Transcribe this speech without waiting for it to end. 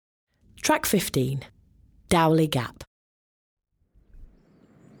Track 15, Dowley Gap.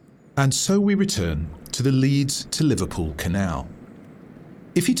 And so we return to the Leeds to Liverpool Canal.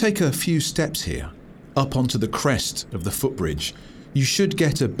 If you take a few steps here, up onto the crest of the footbridge, you should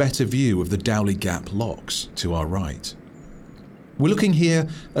get a better view of the Dowley Gap locks to our right. We're looking here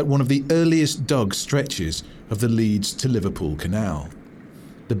at one of the earliest dug stretches of the Leeds to Liverpool Canal.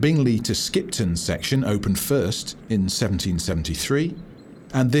 The Bingley to Skipton section opened first in 1773,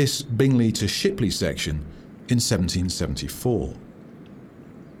 and this Bingley to Shipley section in 1774.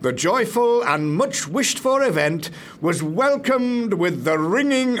 The joyful and much wished-for event was welcomed with the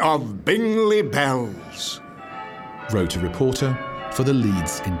ringing of Bingley bells, wrote a reporter for the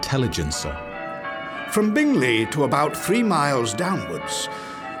Leeds Intelligencer. From Bingley to about 3 miles downwards,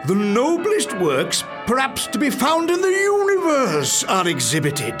 the noblest works perhaps to be found in the universe are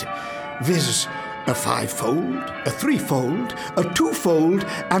exhibited, viz. a 5-fold, a 3-fold, a 2-fold,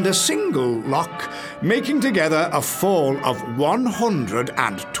 and a single lock, making together a fall of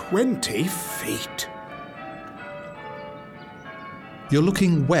 120 feet. You're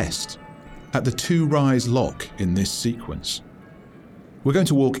looking west at the 2-rise lock in this sequence. We're going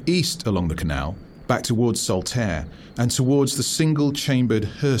to walk east along the canal, back towards Saltaire, and towards the single-chambered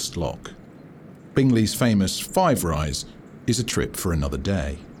Hurst lock. Bingley's famous 5-rise is a trip for another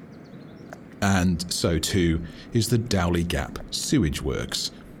day. And so too is the Dowley Gap sewage works,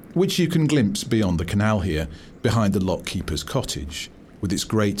 which you can glimpse beyond the canal here, behind the lockkeeper's cottage, with its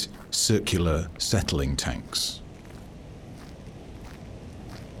great circular settling tanks.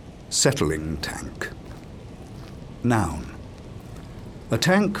 Settling tank. Noun. A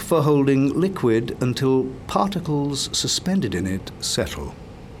tank for holding liquid until particles suspended in it settle.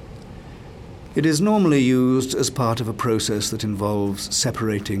 It is normally used as part of a process that involves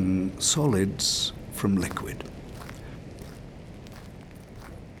separating solids from liquid.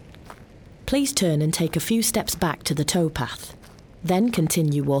 Please turn and take a few steps back to the towpath. Then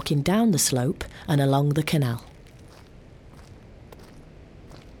continue walking down the slope and along the canal.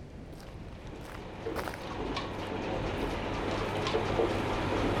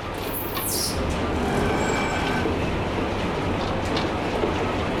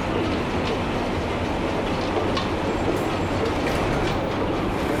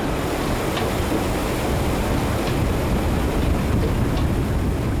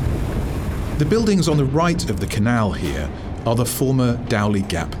 The buildings on the right of the canal here are the former Dowley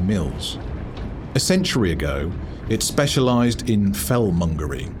Gap Mills. A century ago, it specialised in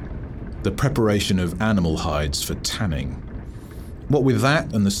fellmongery, the preparation of animal hides for tanning. What with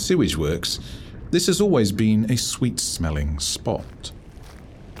that and the sewage works, this has always been a sweet-smelling spot.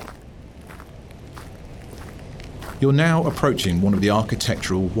 You're now approaching one of the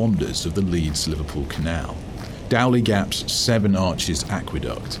architectural wonders of the Leeds-Liverpool Canal, Dowley Gap's 7 Arches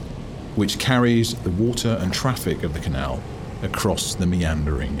Aqueduct, which carries the water and traffic of the canal across the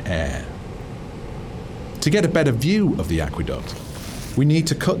meandering Aire. To get a better view of the aqueduct, we need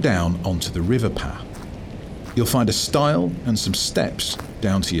to cut down onto the river path. You'll find a stile and some steps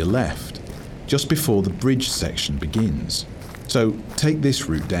down to your left, just before the bridge section begins. So take this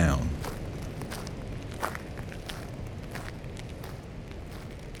route down.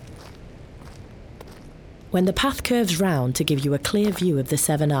 When the path curves round to give you a clear view of the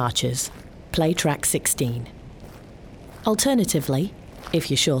 7 Arches, play track 16. Alternatively,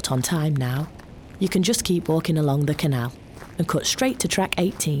 if you're short on time now, you can just keep walking along the canal and cut straight to track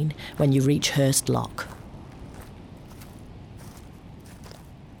 18 when you reach Hurst Lock.